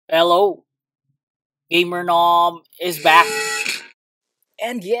Hello, Gamer Nom is back.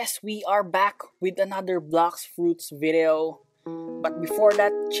 And yes, we are back with another Blox Fruits video. But before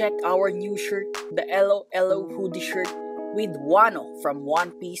that, check our new shirt, the LO hoodie shirt with Wano from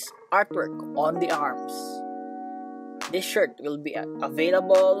One Piece artwork on the arms. This shirt will be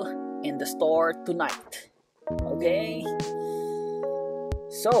available in the store tonight. Okay?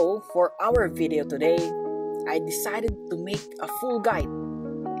 So, for our video today, I decided to make a full guide,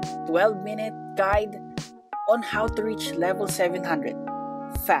 12-minute guide on how to reach level 700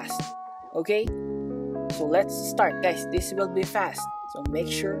 fast. Okay, so let's start, guys. This will be fast, so make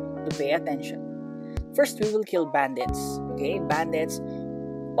sure to pay attention. First, we will kill bandits. Okay, bandits,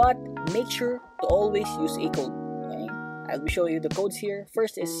 but make sure to always use a code. Okay, I'll be showing you the codes here.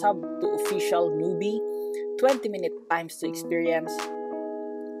 First is sub to official newbie, 20-minute times to experience.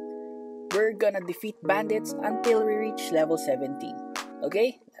 We're gonna defeat bandits until we reach level 17.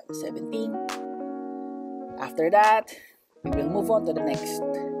 Okay, level 17. After that, we will move on to the next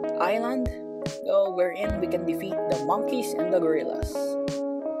island, wherein we can defeat the monkeys and the gorillas.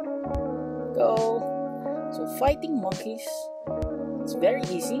 Go. So fighting monkeys, it's very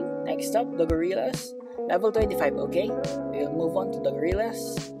easy. Next up, the gorillas, level 25. Okay, we will move on to the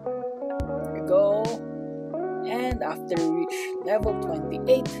gorillas. Here we go. And after we reach level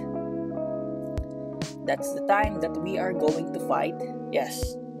 28, that's the time that we are going to fight,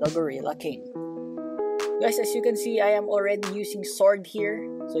 yes, the Gorilla King. Guys, as you can see, I am already using sword here.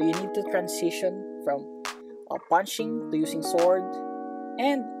 So you need to transition from punching to using sword.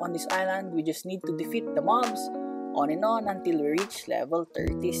 And on this island, we just need to defeat the mobs on and on until we reach level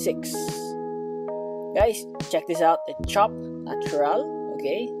 36. Guys, check this out, the chop natural.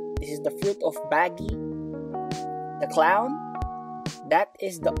 Okay, this is the fruit of Baggy, the clown. That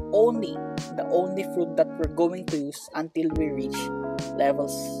is the only fruit that we're going to use until we reach level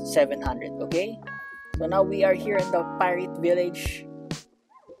 700. Okay, so now we are here in the pirate village.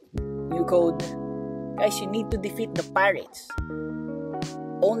 New code, guys. You need to defeat the pirates,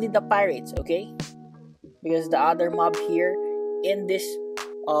 only the pirates. Okay, because the other mob here in this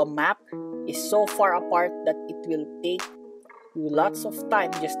map is so far apart that it will take you lots of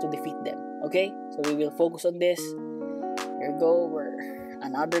time just to defeat them. Okay, so we will focus on this. Here we go. We're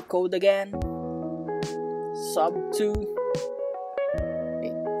another code again. Sub 2.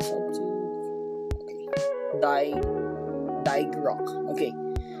 Wait, sub 2. Okay. Rock. Okay.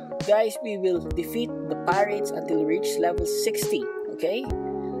 Guys, we will defeat the pirates until we reach level 60. Okay.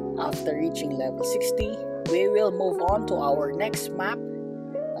 After reaching level 60, we will move on to our next map.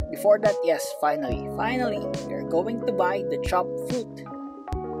 But before that, yes, finally, we are going to buy the chopped fruit.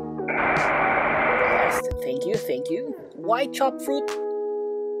 Yes, thank you. Why chopped fruit?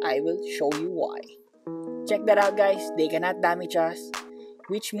 I will show you why. Check that out, guys. They cannot damage us,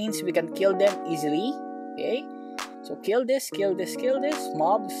 which means we can kill them easily. Okay, so kill this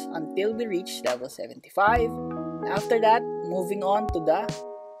mobs until we reach level 75. After that, moving on to the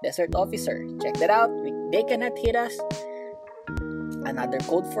desert officer. Check that out. They cannot hit us. Another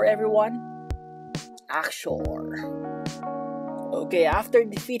code for everyone. Axor. Okay, after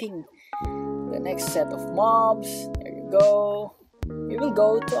defeating the next set of mobs, there you go, we will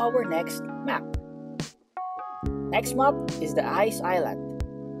go to our next map. Next map is the Ice Island.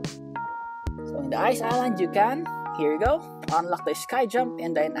 So in the Ice Island, you can, here you go, unlock the sky jump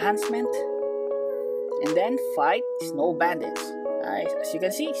and the enhancement, and then fight snow bandits. As you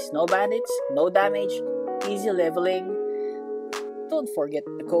can see, snow bandits, no damage, easy leveling. Don't forget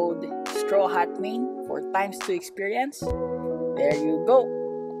the code Straw Hat Main for ×2 experience. There you go.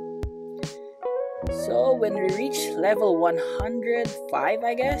 So when we reach level 105,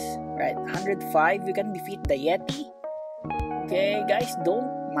 I guess, right, 105, you can defeat the Yeti. Okay, guys,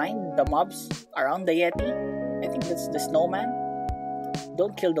 don't mind the mobs around the Yeti. I think that's the snowman.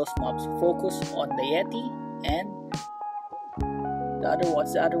 Don't kill those mobs. Focus on the Yeti and the other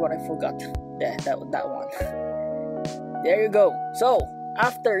one I forgot. That one. There you go. So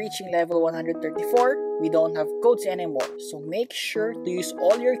after reaching level 134, we don't have codes anymore. So make sure to use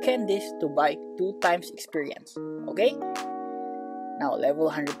all your candies to buy 2x experience. Okay? Now level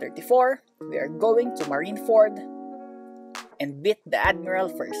 134, we are going to Marineford and beat the Admiral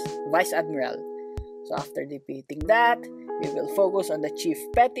first, Vice Admiral. So after defeating that, we will focus on the Chief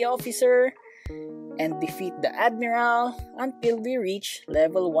Petty Officer and defeat the Admiral until we reach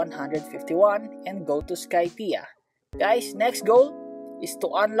level 151 and go to Skypiea. Guys, next goal is to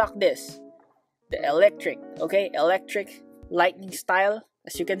unlock this, the electric. Okay, electric lightning style.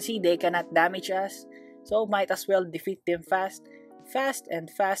 As you can see, they cannot damage us, so might as well defeat them fast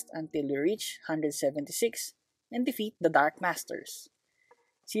until we reach 176 and defeat the Dark Masters.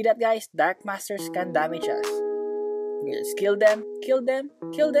 See that, guys? Dark Masters can damage us. We just kill them, kill them,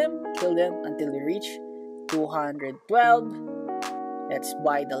 kill them, kill them until we reach 212. Let's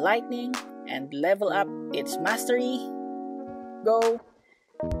buy the lightning and level up its mastery. Go.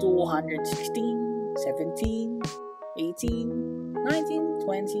 216, 17, 18, 19,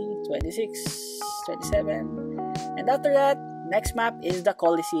 20, 26, 27. And after that, next map is the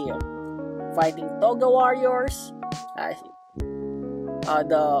Coliseum. Fighting Toga Warriors.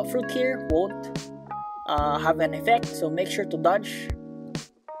 The fruit here won't have an effect, so make sure to dodge. Here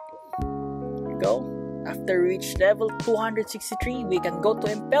we go. After we reach level 263, we can go to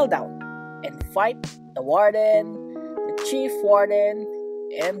Impel Down and fight the Warden, the Chief Warden,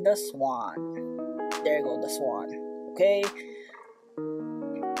 and the Swan. There you go, the Swan. Okay.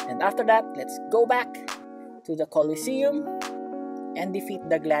 And after that, let's go back to the Coliseum and defeat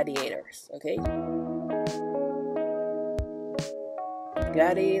the Gladiators. Okay.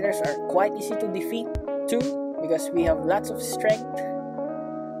 Gladiators are quite easy to defeat too because we have lots of strength.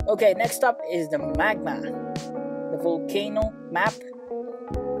 Okay, next up is the Magma, the volcano map.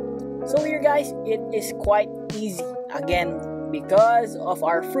 So here, guys, it is quite easy again because of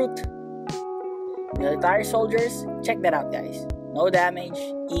our fruit. Military soldiers, check that out, guys. No damage,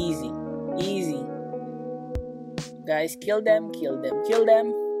 easy, easy. Guys, kill them, kill them, kill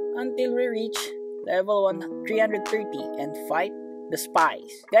them until we reach level 330 and fight the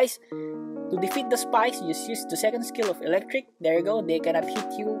spies. Guys, to defeat the spies, just use the second skill of electric. There you go, they cannot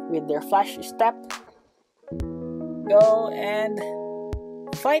hit you with their flash step. Go and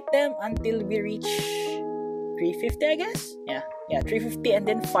fight them until we reach 350, I guess. Yeah, 350, and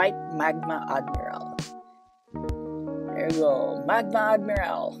then fight Magma Admiral. There you go, Magma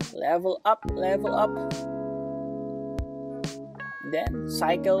Admiral. Level up, level up. Then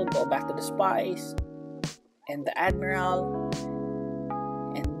cycle, go back to the spies and the Admiral.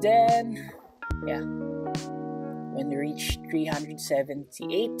 And then, yeah, when we reach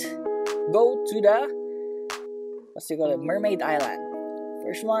 378, go to the, Mermaid Island.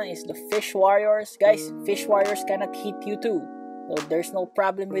 First one is the Fish Warriors. Guys, Fish Warriors cannot hit you too, so there's no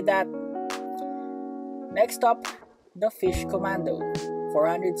problem with that. Next up, the Fish Commando,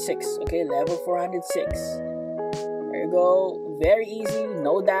 406. Okay, level 406. There you go, very easy,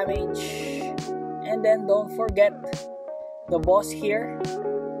 no damage. And then don't forget the boss here,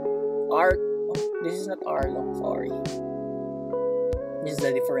 this is not Arlo, sorry. This is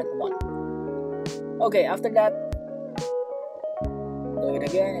a different one. Okay, after that, do it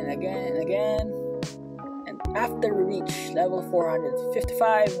again and again and again. And after we reach level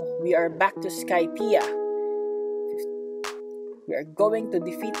 455, we are back to Skypiea. We are going to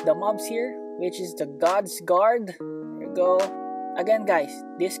defeat the mobs here, which is the God's Guard. There you go. Again, guys,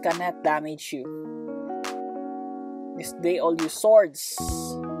 this cannot damage you. They all use swords.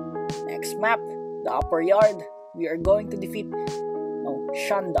 Next map, the Upper Yard. We are going to defeat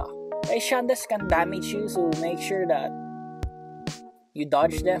Shanda. Shandas can damage you, so make sure that you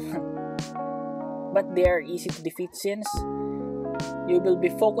dodge them. But they are easy to defeat since you will be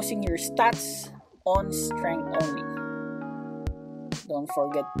focusing your stats on strength only. Don't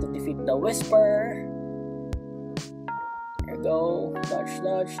forget to defeat the Whisper. There you go. Dodge,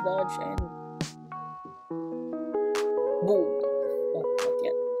 dodge, dodge, and boom. Oh, not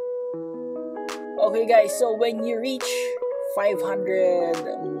yet. Okay, guys, so when you reach 500,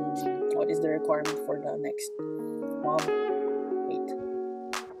 what is the requirement for the next mob? Wait.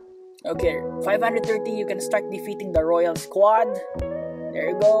 Okay, 530, you can start defeating the Royal Squad. There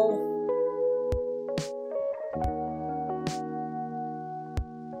you go.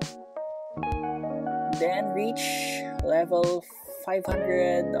 Then reach level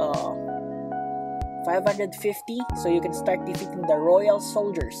 550, so you can start defeating the Royal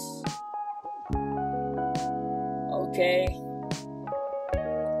Soldiers. Okay.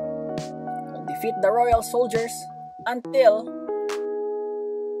 Defeat the Royal Soldiers until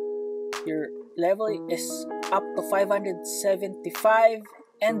your level is up to 575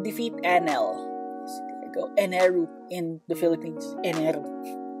 and defeat Enel. So there you go, Eneru in the Philippines. Eneru.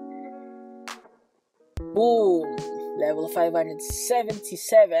 Boom! Level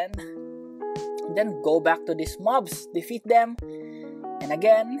 577. Then go back to these mobs, defeat them, and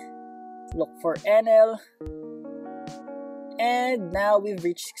again look for Enel. And now we've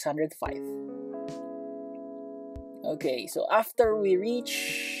reached 605. Okay, so after we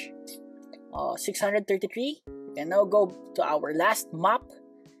reach 633, we can now go to our last map,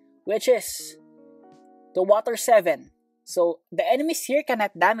 which is the Water 7. So the enemies here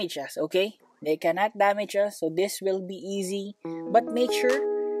cannot damage us, okay? They cannot damage us, so this will be easy. But make sure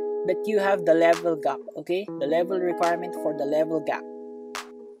that you have the level gap, okay? The level requirement for the level gap.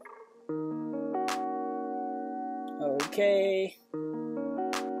 Okay.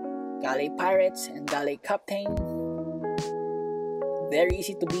 Galley Pirates and Galley Captain. Very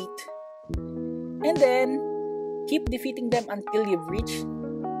easy to beat. And then, keep defeating them until you've reached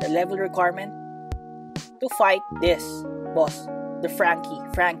the level requirement to fight this boss, the Frankie.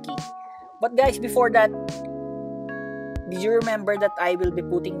 But guys, before that, did you remember that I will be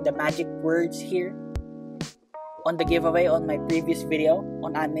putting the magic words here on the giveaway on my previous video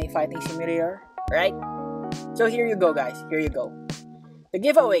on Anime Fighting Simulator, right? So here you go, guys. Here you go. The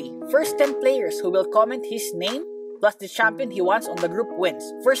giveaway. First 10 players who will comment his name plus the champion he wants on the group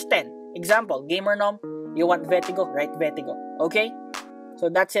wins. First 10. Example, GamerNom, you want Vertigo? Write Vertigo. Okay? So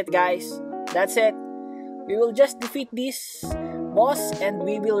that's it, guys. That's it. We will just defeat this boss and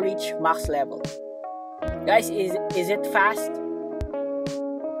we will reach max level. Guys, is it fast?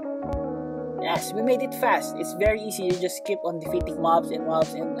 Yes, we made it fast. It's very easy. You just keep on defeating mobs and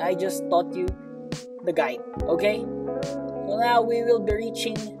I just taught you the guide. Okay? So now we will be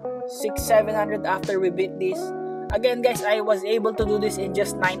reaching 600-700 after we beat this. Again, guys, I was able to do this in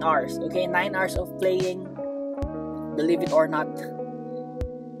just 9 hours. Okay? 9 hours of playing. Believe it or not.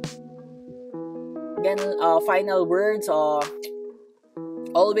 Again, final words. Always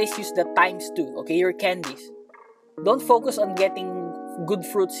use the ×2. Okay? Your candies. Don't focus on getting good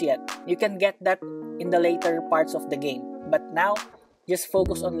fruits yet. You can get that in the later parts of the game. But now, just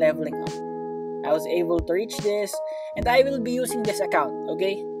focus on leveling up. I was able to reach this. And I will be using this account.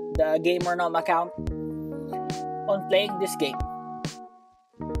 Okay? The GamerNom account. On playing this game.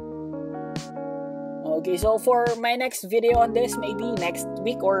 Okay, so for my next video on this, maybe next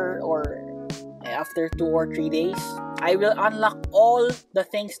week or after 2 or 3 days, I will unlock all the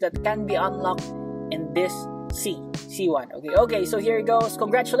things that can be unlocked in this C1. Okay, so here it goes.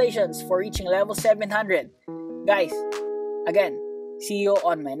 Congratulations for reaching level 700. Guys, again, see you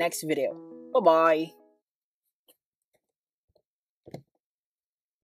on my next video. Bye-bye.